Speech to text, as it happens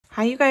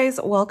Hi you guys,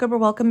 welcome or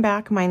welcome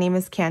back. My name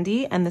is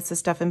Candy and this is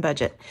Stuff and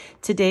Budget.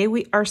 Today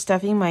we are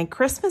stuffing my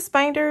Christmas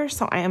binder,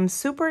 so I am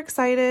super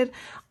excited.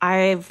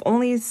 I've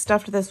only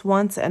stuffed this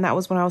once and that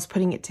was when I was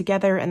putting it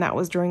together, and that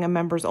was during a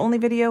members only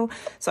video.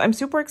 So I'm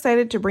super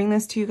excited to bring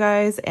this to you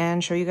guys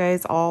and show you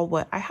guys all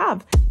what I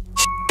have.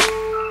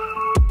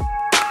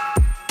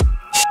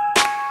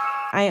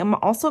 I am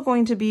also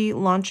going to be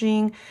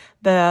launching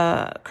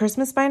the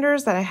Christmas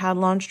binders that I had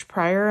launched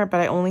prior,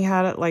 but I only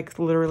had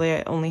literally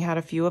I only had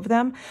a few of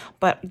them.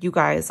 But you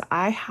guys,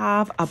 I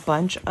have a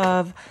bunch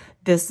of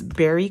this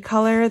berry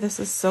color. This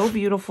is so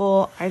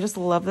beautiful. I just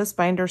love this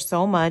binder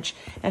so much.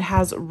 It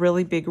has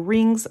really big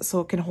rings,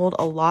 so it can hold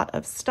a lot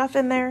of stuff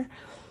in there.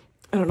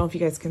 I don't know if you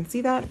guys can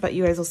see that, but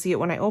you guys will see it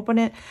when I open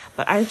it.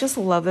 But I just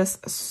love this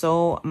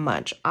so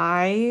much.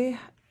 I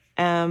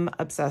am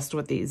obsessed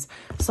with these.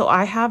 So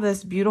I have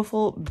this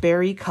beautiful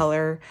berry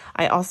color.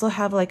 I also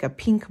have like a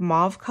pink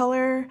mauve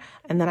color,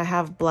 and then I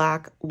have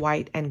black,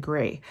 white, and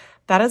gray.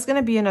 That is going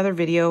to be another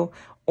video,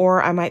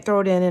 or I might throw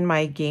it in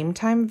my game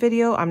time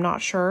video. I'm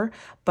not sure,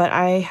 but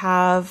I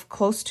have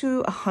close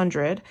to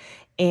 100.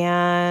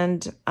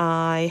 And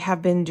I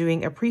have been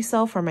doing a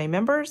pre-sale for my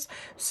members.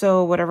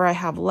 So whatever I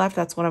have left,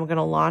 that's what I'm going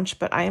to launch.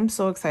 But I am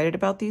so excited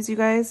about these, you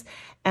guys.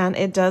 And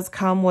it does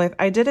come with,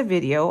 I did a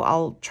video.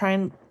 I'll try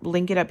and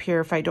link it up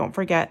here if I don't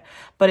forget.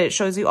 But it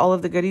shows you all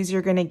of the goodies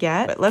you're going to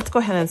get. But let's go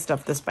ahead and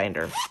stuff this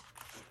binder.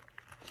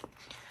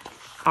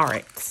 All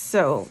right.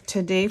 So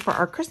today for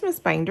our Christmas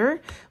binder,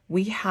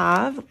 we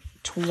have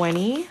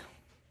 20,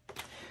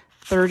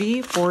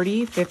 30,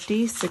 40,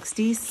 50,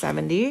 60,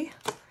 70...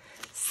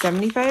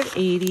 75,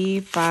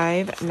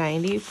 85,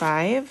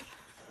 95,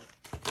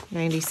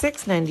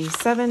 96,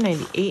 97,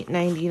 98,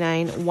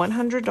 99,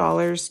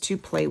 $100 to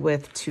play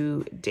with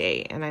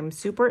today. And I'm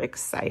super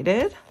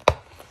excited.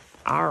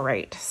 All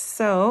right,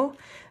 so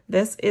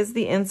this is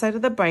the inside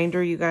of the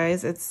binder, you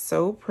guys. It's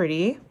so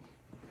pretty.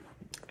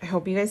 I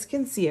hope you guys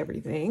can see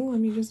everything. Let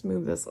me just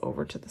move this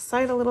over to the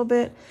side a little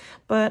bit.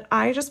 But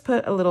I just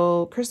put a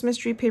little Christmas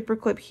tree paper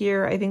clip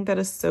here. I think that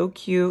is so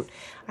cute.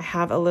 I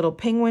have a little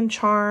penguin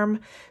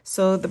charm.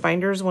 So the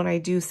binders, when I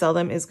do sell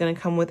them, is going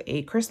to come with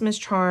a Christmas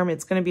charm.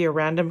 It's going to be a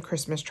random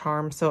Christmas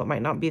charm, so it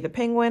might not be the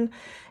penguin.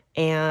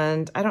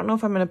 And I don't know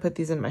if I'm going to put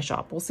these in my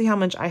shop. We'll see how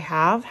much I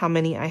have, how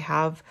many I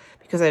have,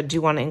 because I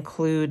do want to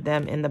include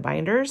them in the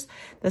binders.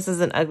 This is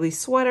an ugly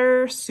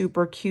sweater,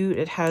 super cute.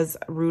 It has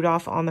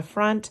Rudolph on the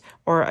front,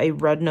 or a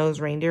red-nosed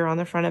reindeer on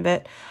the front of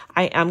it.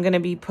 I am going to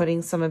be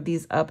putting some of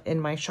these up in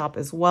my shop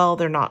as well.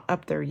 They're not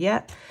up there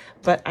yet,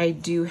 but I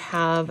do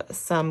have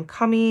some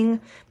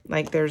coming.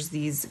 Like there's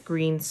these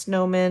green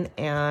snowmen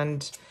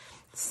and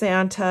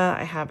Santa.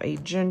 I have a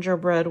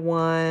gingerbread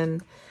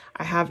one.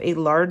 I have a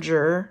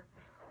larger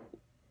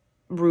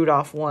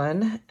Rudolph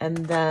one, and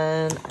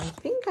then I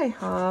think I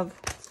have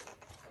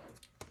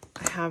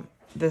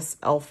this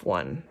elf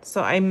one.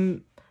 So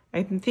I'm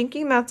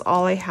thinking that's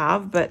all I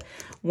have, but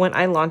when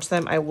I launch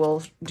them, I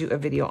will do a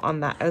video on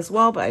that as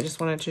well. But I just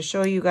wanted to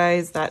show you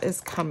guys that is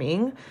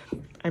coming.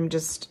 I'm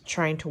just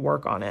trying to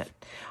work on it.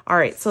 All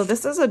right, so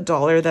this is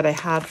 $1 that I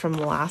had from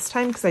last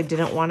time because I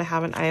didn't want to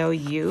have an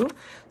IOU.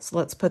 So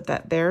let's put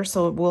that there.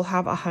 So we'll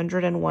have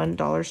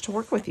 $101 to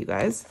work with, you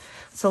guys.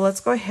 So let's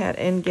go ahead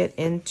and get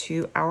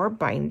into our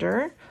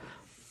binder.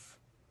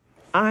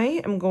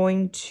 I am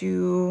going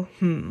to,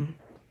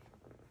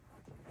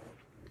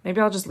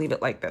 maybe I'll just leave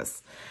it like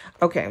this.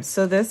 Okay,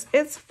 so this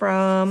is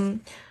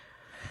from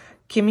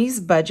Kimmy's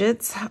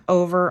Budgets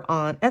over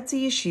on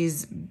Etsy.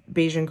 She's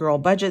Bayesian Girl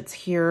Budgets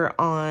here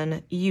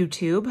on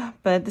YouTube,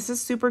 but this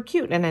is super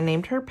cute, and I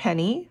named her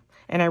Penny,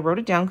 and I wrote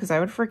it down because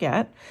I would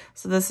forget.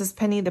 So this is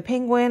Penny the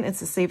Penguin.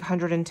 It's a save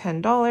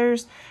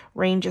 $110.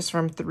 Ranges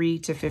from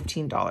 $3 to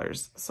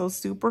 $15. So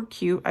super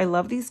cute. I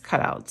love these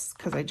cutouts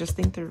because I just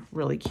think they're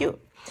really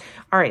cute.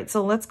 All right,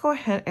 so let's go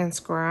ahead and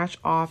scratch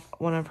off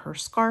one of her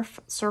scarf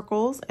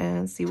circles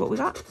and see what we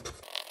got.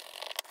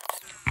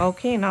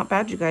 Okay, not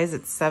bad, you guys.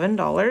 It's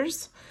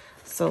 $7.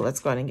 So let's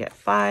go ahead and get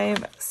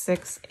 5,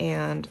 6,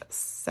 and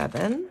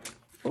 7.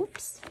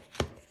 Oops.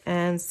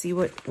 And see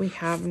what we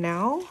have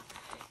now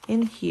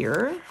in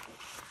here.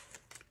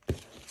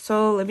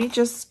 So let me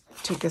just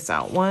take this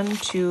out. 1,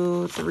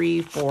 2,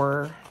 3,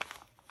 4,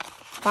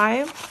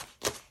 5.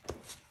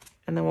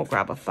 And then we'll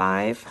grab a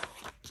 5.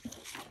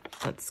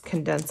 Let's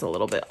condense a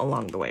little bit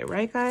along the way,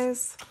 right,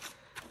 guys?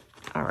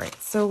 All right,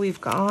 so we've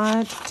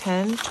got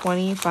 10,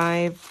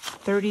 25,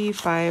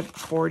 35,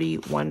 40,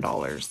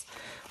 $1.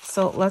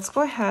 So let's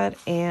go ahead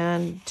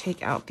and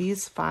take out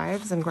these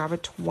 5s and grab a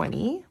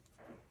 20.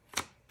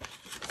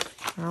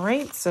 All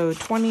right, so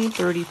 20,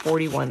 30,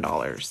 40,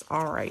 $1.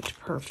 All right,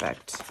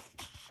 perfect.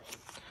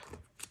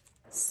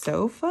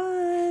 So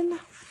fun.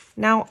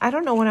 Now, I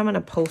don't know when I'm going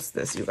to post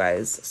this, you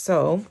guys.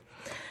 So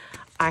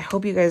I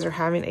hope you guys are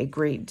having a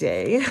great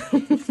day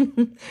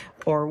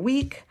or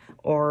week,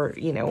 or,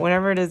 you know,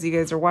 whenever it is you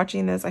guys are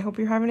watching this. I hope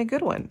you're having a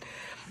good one.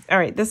 All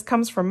right, this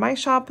comes from my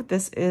shop.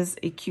 This is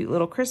a cute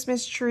little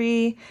Christmas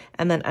tree.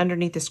 And then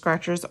underneath the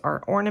scratchers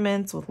are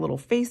ornaments with little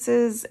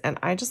faces. And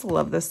I just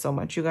love this so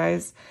much, you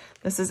guys.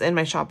 This is in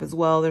my shop as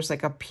well. There's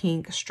like a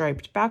pink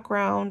striped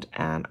background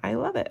and I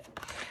love it.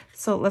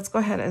 So let's go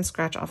ahead and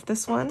scratch off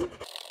this one.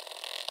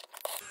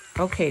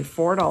 Okay,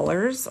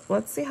 $4.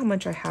 Let's see how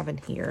much I have in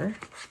here.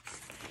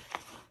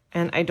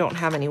 And I don't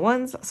have any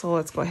ones, so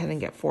let's go ahead and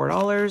get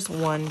 $4.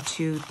 1,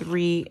 2,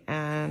 3,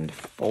 and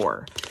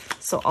 4.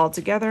 So all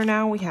together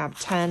now we have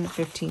 10,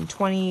 15,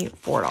 20,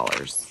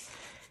 $4.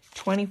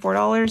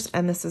 $24,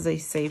 and this is a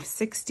save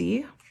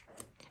 60.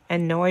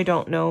 And no, I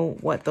don't know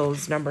what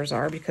those numbers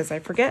are because I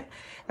forget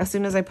as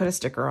soon as I put a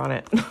sticker on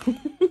it.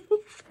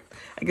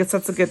 I guess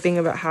that's a good thing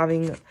about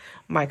having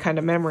my kind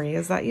of memory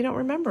is that you don't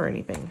remember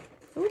anything.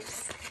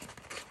 Oops.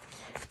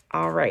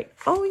 All right.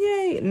 Oh,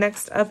 yay.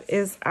 Next up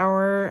is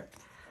our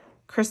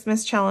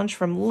Christmas challenge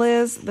from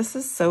Liz. This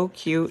is so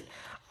cute.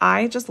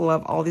 I just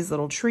love all these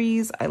little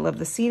trees. I love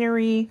the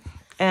scenery.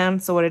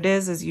 And so what it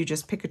is you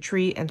just pick a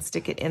tree and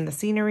stick it in the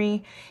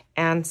scenery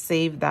and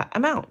save that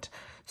amount.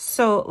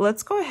 So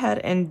let's go ahead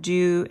and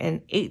do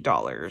an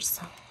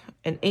 $8.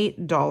 An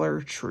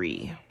 $8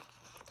 tree.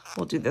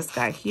 We'll do this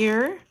guy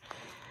here.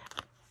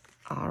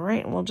 All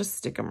right, and we'll just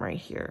stick him right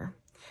here.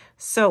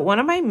 So one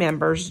of my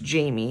members,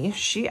 Jamie,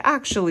 she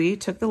actually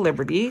took the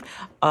liberty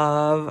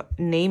of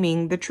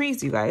naming the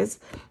trees, you guys.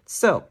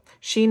 So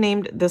she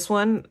named this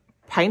one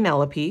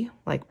Pinelope,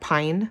 like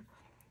pine,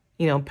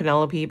 you know,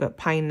 Penelope, but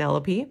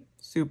Pinelope,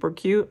 super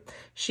cute.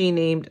 She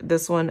named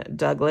this one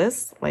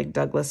Douglas, like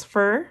Douglas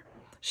fir.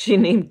 She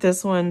named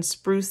this one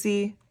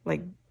Sprucey,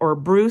 like, or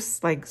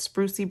Bruce, like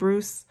Sprucey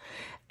Bruce.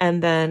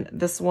 And then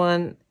this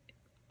one,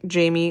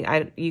 Jamie,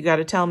 you got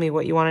to tell me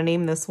what you want to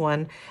name this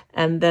one.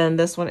 And then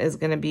this one is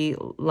going to be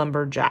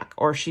Lumberjack,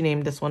 or she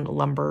named this one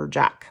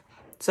Lumberjack.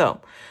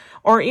 So,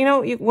 or, you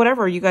know,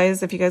 whatever you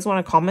guys, if you guys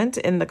want to comment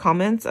in the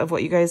comments of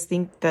what you guys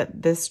think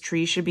that this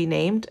tree should be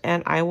named,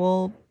 and I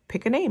will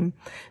pick a name.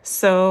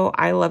 So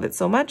I love it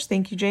so much.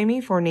 Thank you,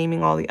 Jamie, for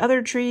naming all the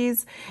other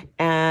trees.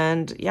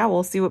 And yeah,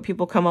 we'll see what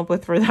people come up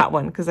with for that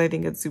one because I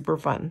think it's super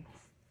fun.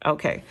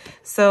 Okay,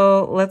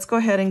 so let's go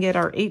ahead and get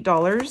our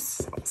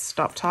 $8.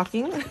 Stop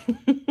talking.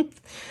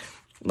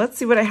 Let's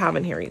see what I have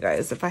in here, you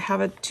guys. If I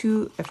have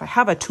two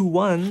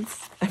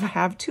ones,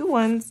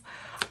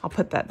 I'll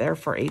put that there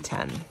for a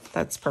 10.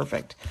 That's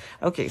perfect.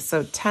 Okay,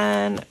 so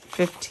 10,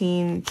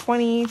 15,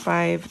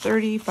 25,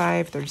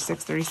 35,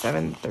 36,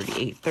 37,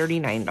 38,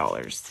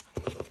 $39.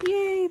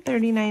 Yay,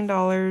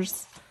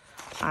 $39.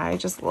 I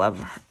just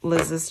love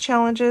Liz's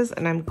challenges,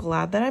 and I'm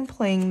glad that I'm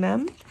playing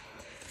them.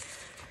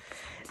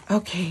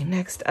 Okay,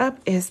 next up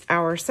is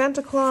our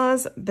Santa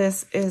Claus.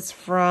 This is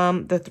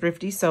from the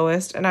Thrifty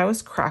Sewist, and I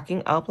was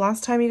cracking up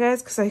last time, you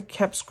guys, because I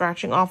kept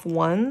scratching off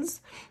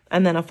ones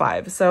and then a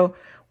 5. So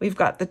we've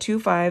got the 2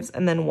 5s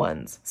and then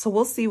 1s. So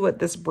we'll see what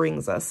this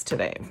brings us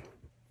today.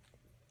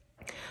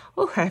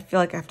 Oh, I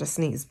feel like I have to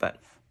sneeze, but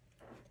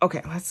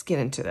okay, let's get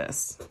into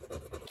this.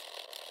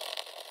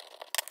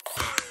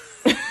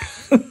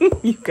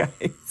 You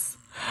guys,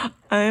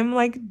 I'm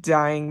like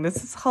dying.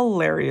 This is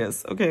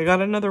hilarious. Okay, I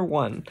got another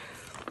 1.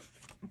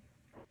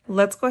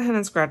 Let's go ahead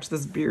and scratch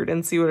this beard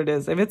and see what it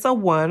is. If it's a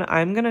 1,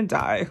 I'm gonna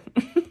die.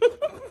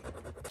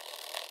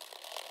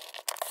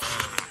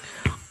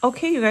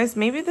 Okay, you guys,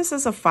 maybe this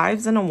is a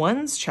 5s and a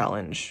 1s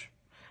challenge.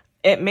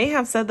 It may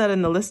have said that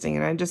in the listing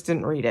and I just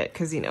didn't read it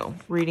because, you know,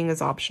 reading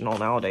is optional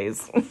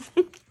nowadays.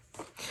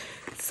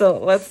 So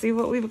let's see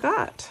what we've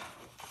got.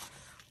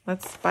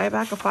 Let's buy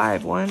back a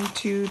 5. 1,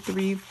 2,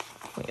 3,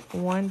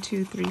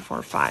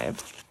 4,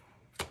 5.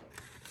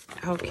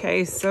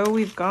 Okay, so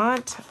we've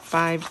got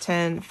 5,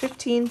 10,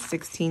 15,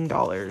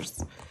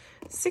 $16.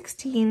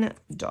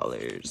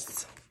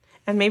 $16.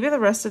 And maybe the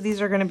rest of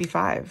these are going to be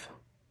 5.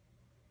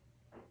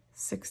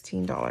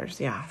 $16.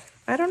 Yeah,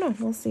 I don't know.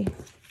 We'll see.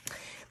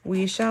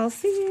 We shall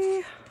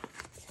see.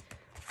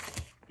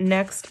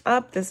 Next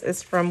up, this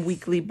is from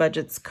Weekly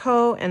Budgets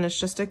Co. And it's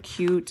just a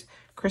cute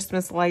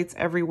Christmas lights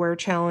everywhere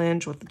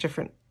challenge with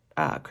different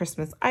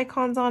Christmas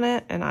icons on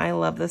it. And I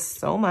love this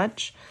so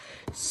much.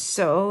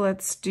 So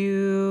let's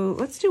do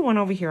one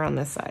over here on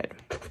this side.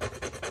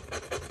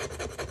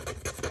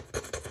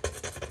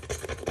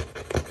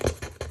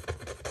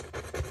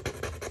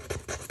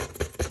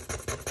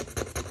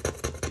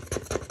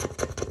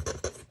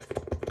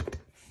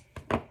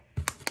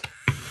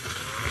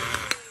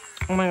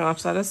 Oh my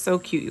gosh, that is so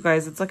cute, you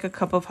guys. It's like a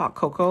cup of hot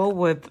cocoa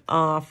with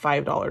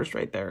 $5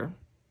 right there.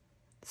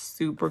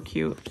 Super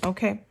cute.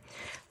 Okay,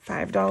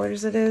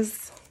 $5 it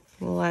is.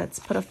 Let's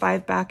put a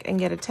 5 back and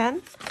get a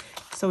 10.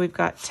 So we've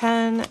got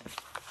 10,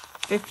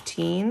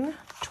 15,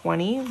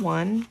 20,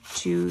 1,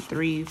 2,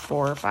 3,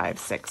 4, 5,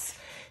 6,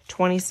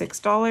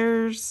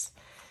 $26.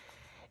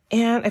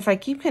 And if I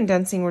keep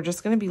condensing, we're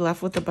just going to be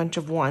left with a bunch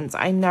of 1s.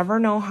 I never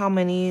know how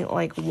many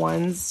like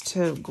 1s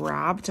to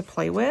grab to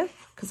play with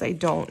because I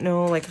don't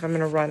know like if I'm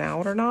going to run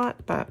out or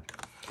not, but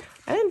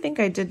I didn't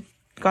think I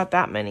got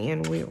that many,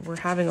 and we're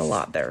having a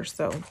lot there.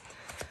 So,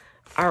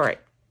 all right.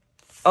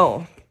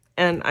 Oh,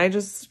 and I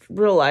just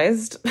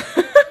realized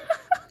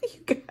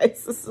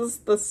This is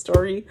the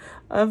story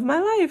of my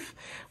life.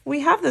 We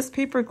have this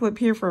paper clip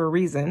here for a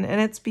reason, and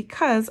it's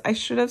because I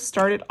should have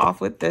started off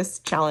with this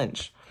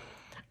challenge.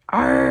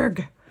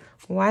 Arg!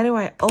 Why do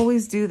I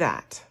always do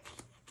that?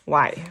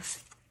 Why?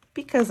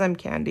 Because I'm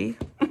Candy.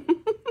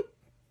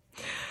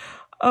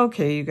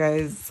 Okay, you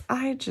guys,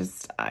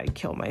 I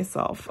kill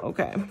myself.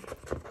 Okay.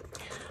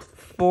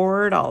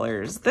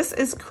 $4. This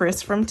is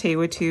Chris from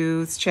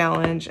Tewa2's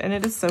challenge, and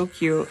it is so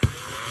cute.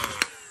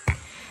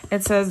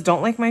 It says,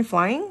 don't like my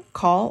flying?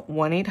 Call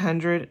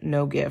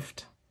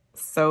 1-800-NO-GIFT.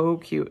 So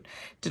cute.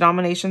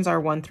 Denominations are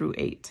 1 through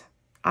 8.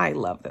 I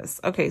love this.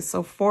 Okay,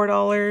 so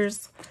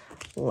 $4.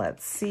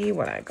 Let's see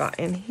what I got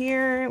in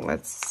here.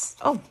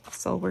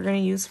 So we're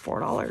going to use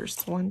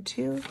 $4. 1,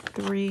 2,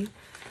 3,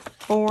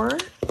 4.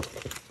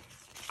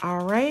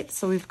 All right,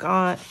 so we've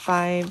got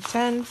 5,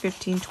 10,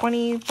 15,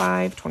 20,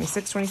 5,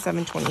 26,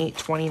 27, 28,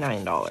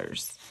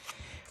 $29.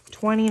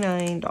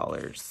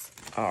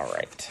 $29. All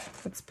right,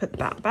 let's put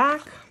that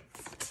back.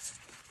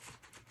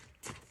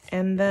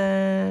 And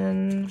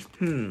then,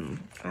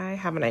 I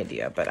have an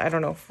idea, but I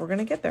don't know if we're going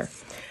to get there.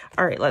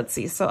 All right, let's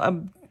see.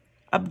 So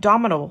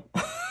abdominal.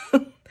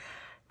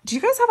 Do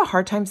you guys have a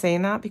hard time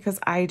saying that? Because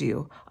I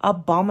do.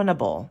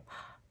 Abominable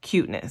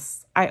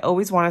cuteness. I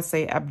always want to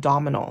say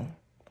abdominal.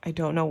 I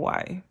don't know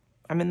why.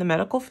 I'm in the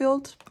medical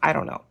field. I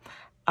don't know.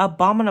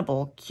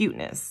 Abominable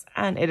cuteness.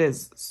 And it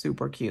is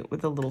super cute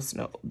with the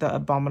the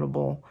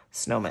abominable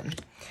snowman.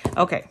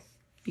 Okay,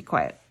 be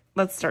quiet.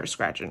 Let's start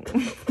scratching.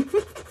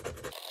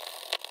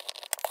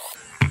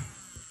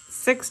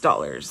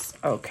 $6.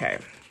 Okay.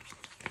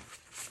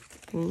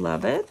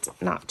 Love it.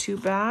 Not too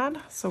bad.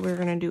 So we're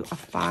going to do a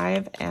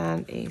 5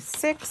 and a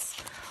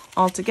 6.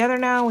 All together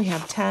now we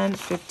have 10,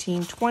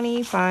 15,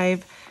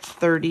 25,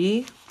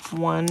 30.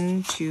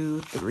 1,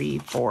 2, 3,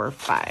 4,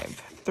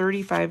 5.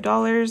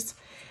 $35.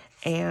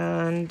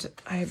 And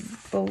I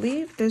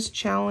believe this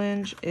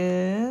challenge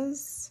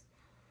is,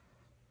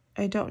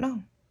 I don't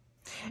know.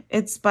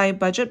 It's by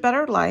Budget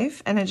Better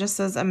Life, and it just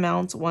says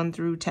amounts 1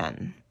 through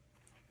 10.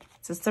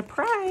 It's a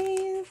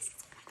surprise.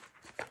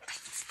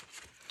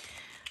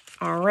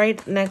 All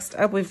right, next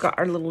up, we've got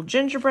our little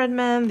gingerbread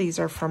men. These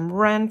are from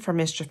Ren from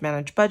Mischief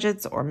Managed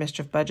Budgets, or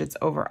Mischief Budgets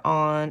over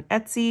on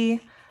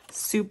Etsy.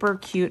 Super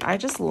cute. I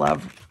just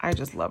love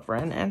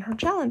Ren and her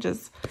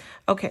challenges.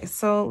 Okay,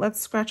 so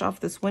let's scratch off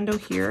this window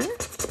here.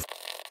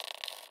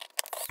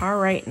 All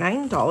right,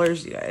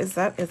 $9, you guys.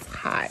 That is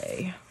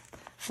high.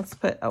 Let's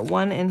put a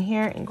 1 in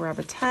here and grab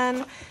a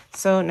 10.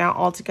 So now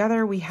all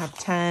together we have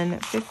 10,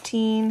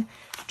 15,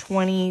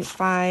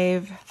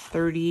 25,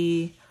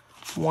 30,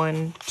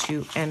 1,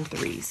 2, and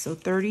 3. So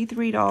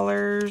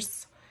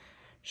 $33.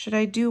 Should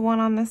I do one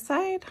on this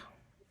side?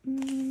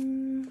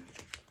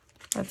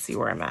 Let's see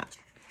where I'm at.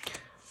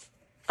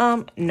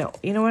 No.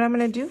 You know what I'm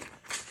going to do?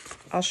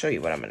 I'll show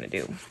you what I'm going to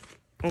do.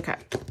 Okay.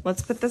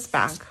 Let's put this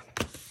back.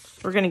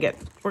 We're going to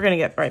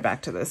get right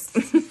back to this.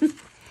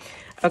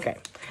 Okay.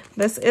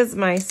 This is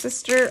my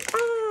sister.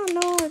 Oh,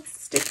 no,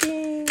 it's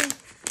sticking.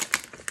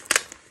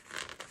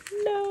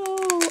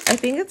 No. I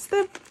think it's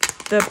the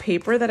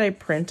paper that I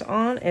print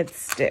on. It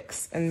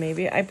sticks. And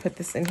maybe I put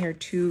this in here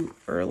too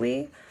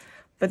early,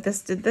 but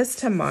this did this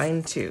to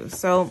mine too.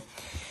 So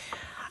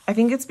I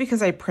think it's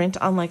because I print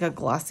on like a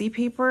glossy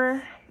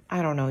paper.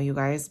 I don't know, you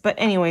guys. But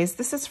anyways,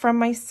 this is from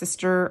my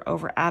sister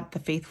over at The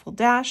Faithful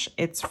Dash.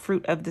 It's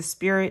Fruit of the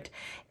Spirit.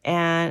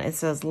 And it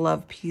says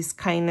love, peace,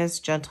 kindness,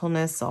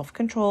 gentleness,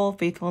 self-control,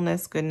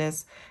 faithfulness,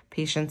 goodness,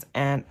 patience,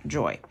 and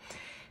joy.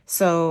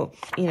 So,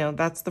 you know,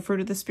 that's the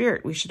fruit of the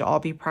spirit. We should all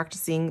be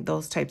practicing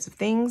those types of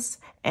things.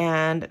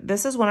 And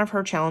this is one of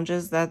her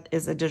challenges that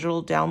is a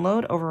digital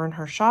download over in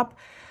her shop.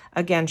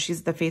 Again,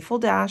 she's The Faithful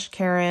Dash.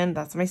 Karen,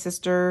 that's my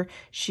sister.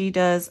 She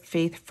does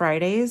Faith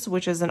Fridays,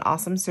 which is an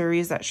awesome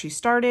series that she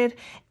started.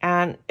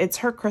 And it's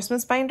her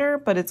Christmas binder,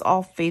 but it's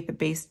all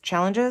faith-based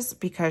challenges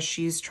because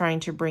she's trying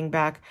to bring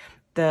back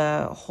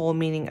the whole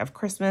meaning of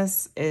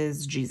Christmas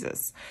is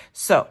Jesus.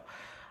 So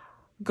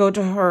go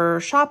to her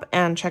shop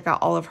and check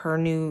out all of her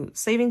new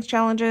savings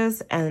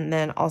challenges. And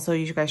then also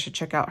you guys should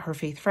check out her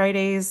Faith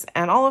Fridays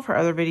and all of her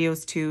other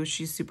videos too.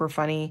 She's super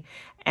funny.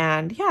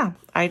 And yeah,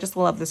 I just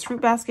love this fruit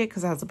basket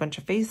because it has a bunch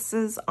of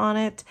faces on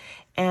it.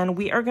 And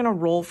we are going to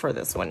roll for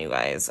this one, you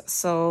guys.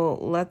 So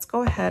let's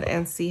go ahead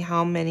and see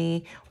how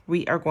many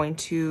we are going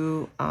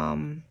to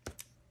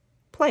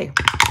play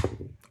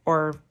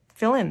or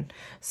fill in.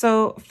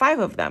 So 5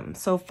 of them.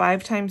 So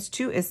 5 times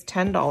 2 is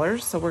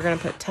 $10. So we're going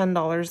to put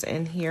 $10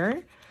 in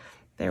here.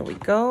 There we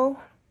go.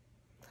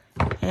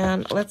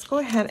 And let's go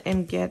ahead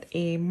and get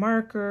a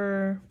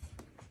marker.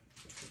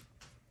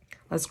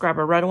 Let's grab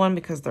a red one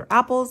because they're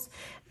apples,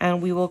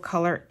 and we will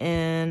color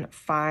in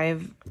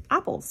 5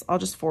 apples. I'll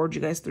just forward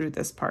you guys through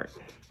this part.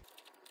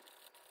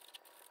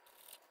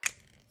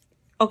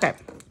 Okay,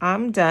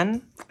 I'm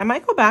done. I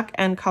might go back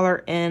and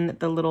color in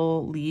the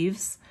little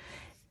leaves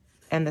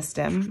and the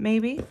stem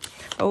maybe.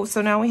 Oh,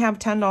 so now we have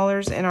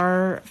 $10 in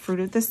our Fruit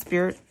of the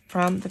Spirit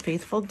from The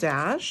Faithful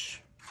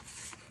Dash.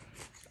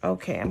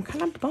 Okay, I'm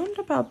kind of bummed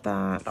about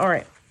that. All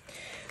right,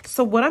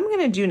 so what I'm going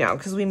to do now,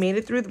 because we made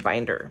it through the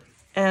binder,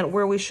 And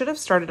where we should have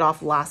started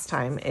off last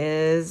time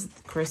is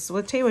Chris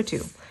with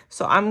Tewa.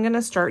 So I'm going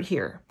to start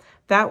here.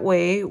 That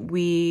way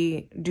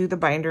we do the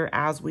binder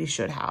as we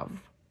should have.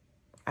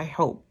 I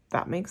hope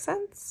that makes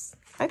sense.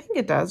 I think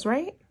it does,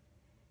 right?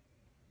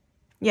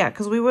 Yeah,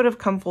 because we would have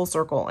come full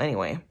circle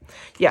anyway.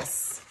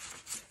 Yes,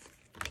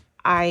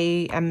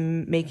 I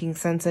am making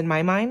sense in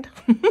my mind.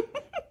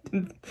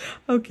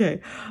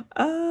 Okay,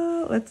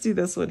 let's do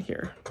this one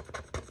here.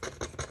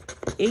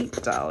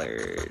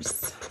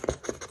 $8.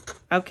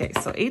 Okay,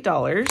 so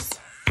 $8.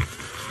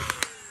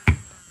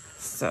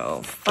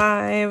 So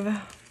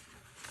 5,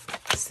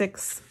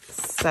 6,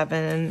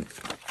 7,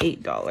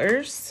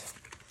 $8.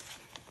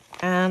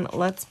 And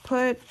let's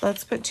put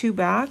 2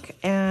 back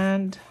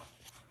and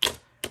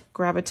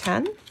grab a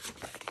 10.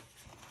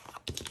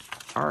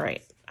 All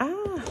right.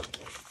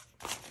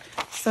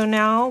 So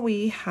now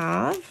we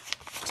have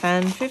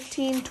 10,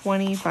 15,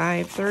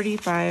 25,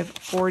 35,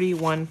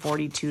 41,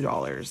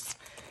 $42.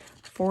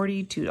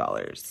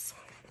 $42.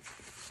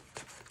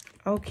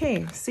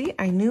 Okay, see,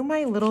 I knew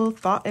my little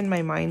thought in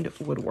my mind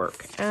would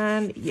work.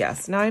 And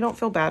yes, now I don't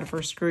feel bad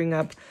for screwing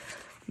up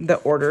the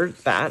order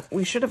that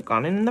we should have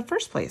gone in the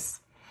first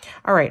place.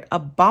 All right,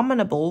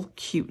 Abominable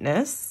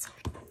Cuteness.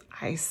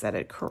 I said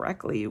it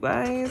correctly, you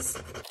guys.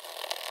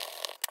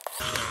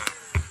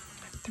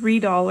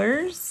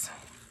 $3.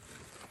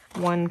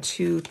 1,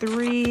 2,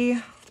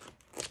 3.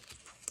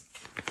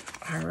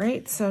 All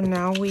right, so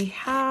now we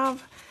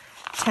have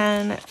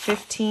 10,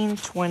 15,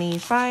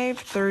 25,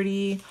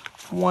 30,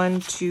 1,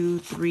 2,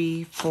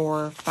 3,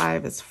 4,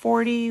 5 is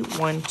 40,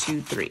 1,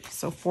 2, 3.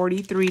 So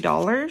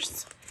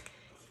 $43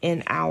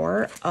 in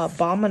our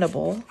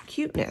Abominable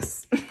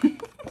Cuteness.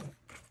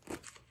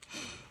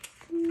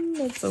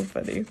 That's so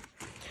funny.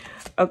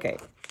 Okay,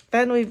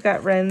 then we've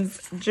got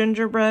Ren's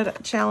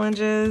gingerbread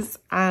challenges,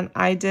 and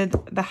I did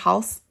the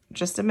house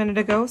just a minute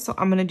ago, so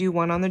I'm gonna do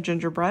one on the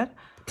gingerbread.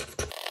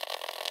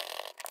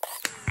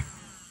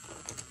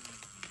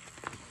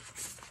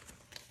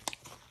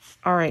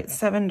 All right,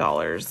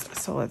 $7.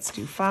 So let's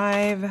do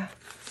 5,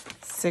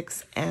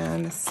 6,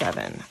 and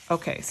 7.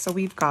 Okay, so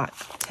we've got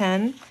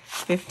 10,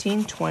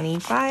 15,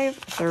 25,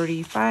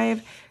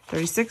 35,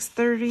 36,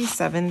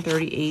 37,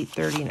 38,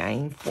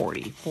 39,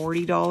 40.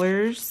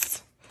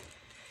 $40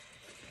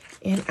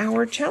 in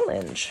our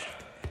challenge.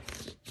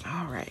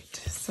 All right,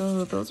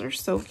 so those are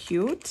so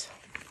cute.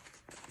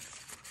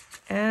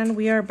 And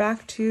we are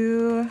back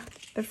to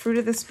the fruit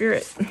of the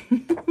spirit.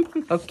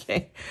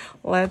 Okay,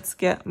 let's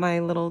get my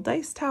little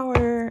dice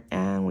tower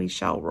and we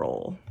shall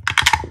roll.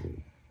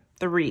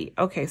 3.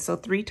 Okay, so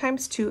 3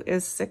 times 2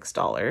 is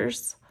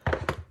 $6.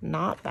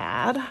 Not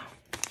bad.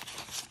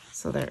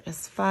 So there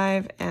is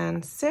 5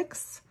 and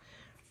 6.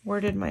 Where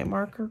did my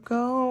marker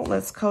go?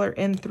 Let's color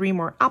in 3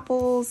 more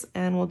apples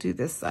and we'll do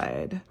this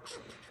side.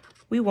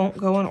 We won't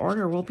go in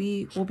order. We'll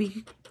be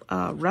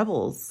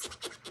rebels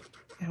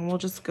and we'll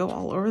just go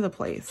all over the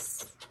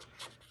place.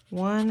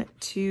 1,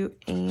 2,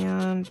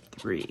 and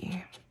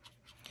 3.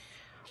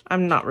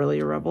 I'm not really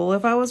a rebel.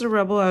 If I was a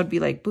rebel, I would be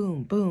like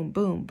boom, boom,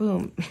 boom,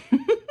 boom.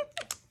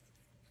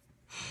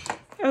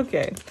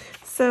 Okay,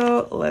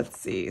 so let's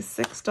see,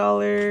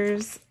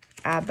 $6.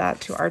 Add that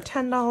to our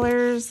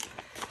 $10.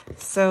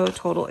 So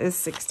total is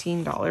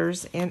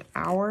 $16 in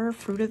our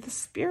fruit of the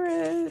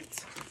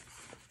spirit.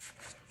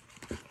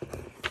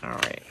 All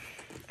right,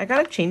 I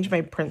gotta change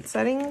my print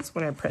settings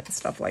when I print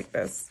stuff like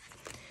this.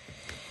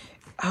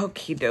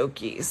 Okie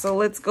dokie. So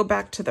let's go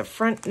back to the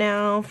front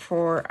now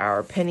for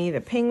our Penny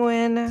the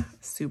Penguin.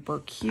 Super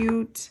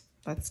cute.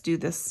 Let's do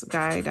this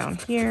guy down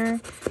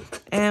here.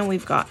 And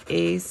we've got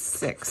a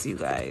 6, you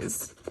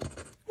guys.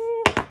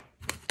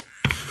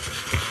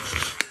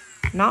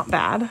 Not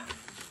bad.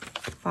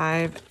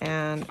 5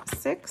 and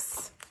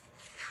 6.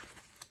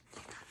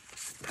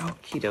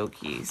 Okie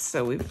dokie.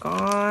 So we've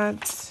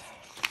got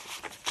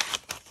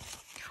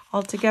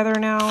all together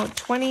now,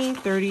 20,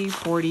 30,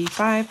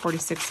 45,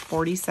 46,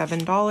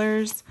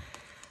 $47.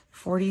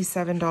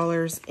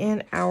 $47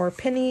 in our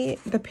Penny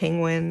the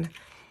Penguin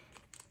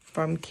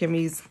from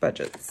Kimmy's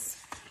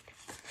Budgets.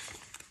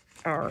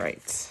 All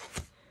right.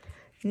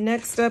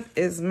 Next up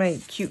is my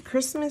cute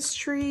Christmas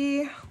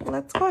tree.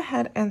 Let's go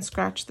ahead and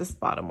scratch this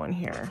bottom one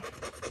here.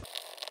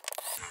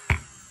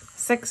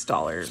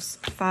 $6,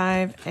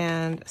 5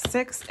 and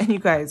 6. And you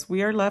guys,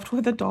 we are left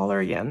with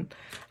 $1 again.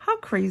 How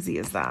crazy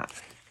is that?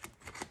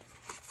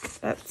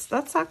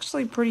 That's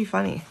actually pretty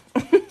funny.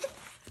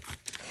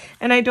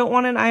 And I don't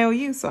want an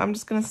IOU, so I'm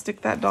just gonna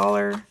stick that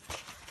 $1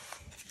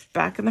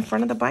 back in the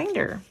front of the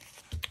binder.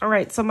 All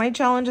right, so my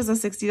challenge is a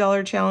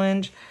 $60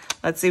 challenge.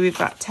 Let's see, we've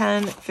got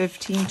 10,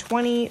 15,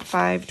 20,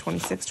 5,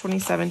 26,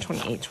 27,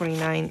 28,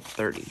 29,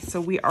 30.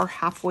 So we are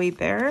halfway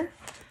there.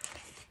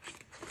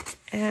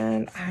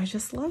 And I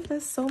just love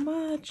this so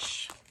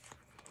much.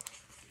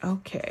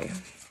 Okay,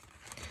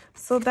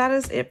 so that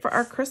is it for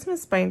our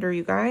Christmas binder,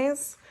 you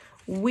guys.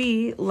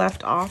 We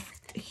left off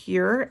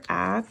here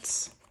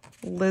at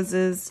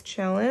Liz's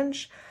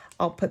challenge.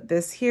 I'll put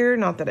this here,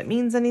 not that it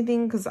means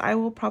anything because I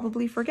will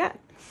probably forget.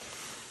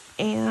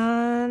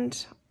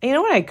 And You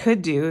know what I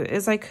could do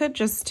is I could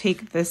just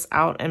take this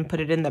out and put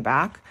it in the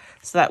back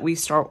so that we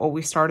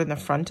start in the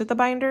front of the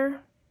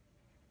binder.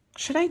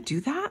 Should I do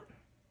that?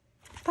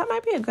 That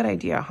might be a good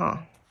idea, huh?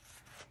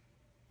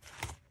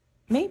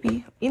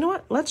 Maybe. You know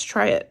what? Let's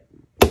try it.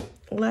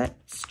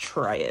 Let's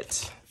try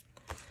it.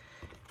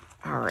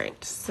 All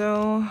right,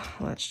 so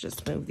let's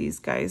just move these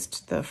guys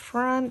to the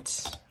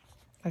front.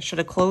 I should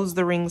have closed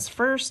the rings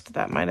first.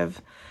 That might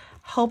have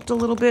helped a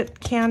little bit,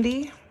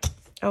 Candy.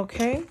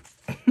 Okay.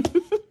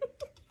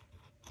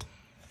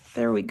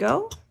 There we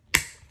go.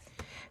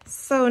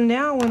 So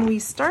now when we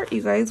start,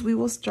 you guys, we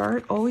will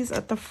start always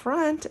at the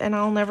front, and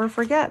I'll never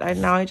forget.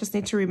 Now I just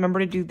need to remember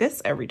to do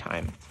this every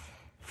time.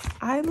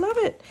 I love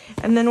it.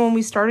 And then when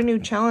we start a new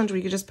challenge,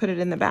 we could just put it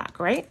in the back,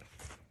 right?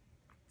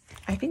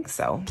 I think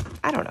so.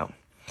 I don't know.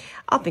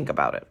 I'll think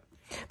about it.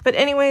 But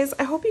anyways,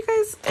 I hope you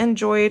guys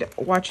enjoyed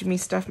watching me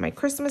stuff my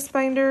Christmas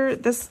binder.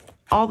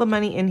 All the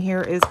money in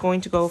here is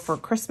going to go for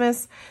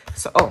Christmas.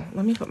 So, oh,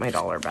 let me put my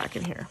dollar back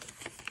in here.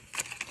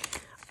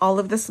 All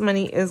of this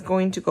money is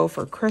going to go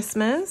for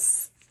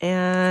Christmas.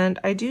 And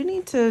I do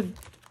need to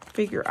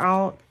figure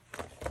out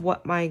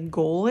what my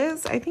goal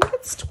is. I think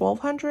it's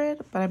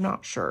 $1,200, but I'm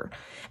not sure.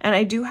 And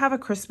I do have a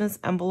Christmas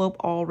envelope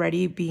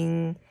already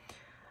being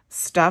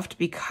stuffed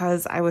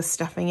because I was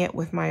stuffing it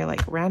with my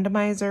like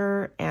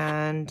randomizer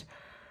and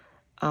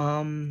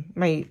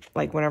my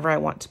like whenever I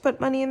want to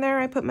put money in there,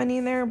 I put money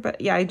in there.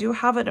 But yeah, I do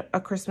have a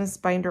Christmas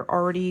binder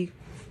already,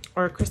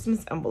 or a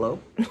Christmas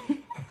envelope.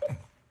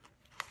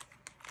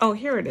 Oh,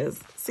 here it is.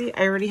 See,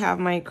 I already have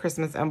my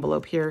Christmas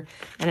envelope here,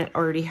 and it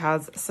already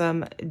has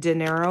some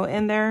dinero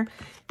in there.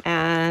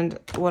 And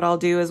what I'll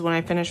do is when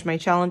I finish my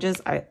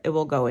challenges, it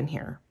will go in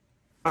here.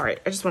 All right,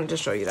 I just wanted to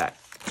show you that.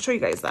 Show you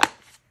guys that.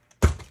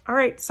 All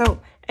right,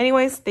 so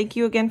anyways, thank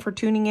you again for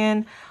tuning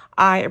in.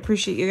 I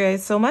appreciate you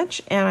guys so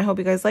much, and I hope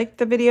you guys liked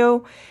the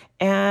video,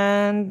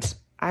 and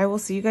I will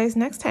see you guys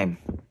next time.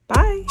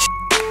 Bye.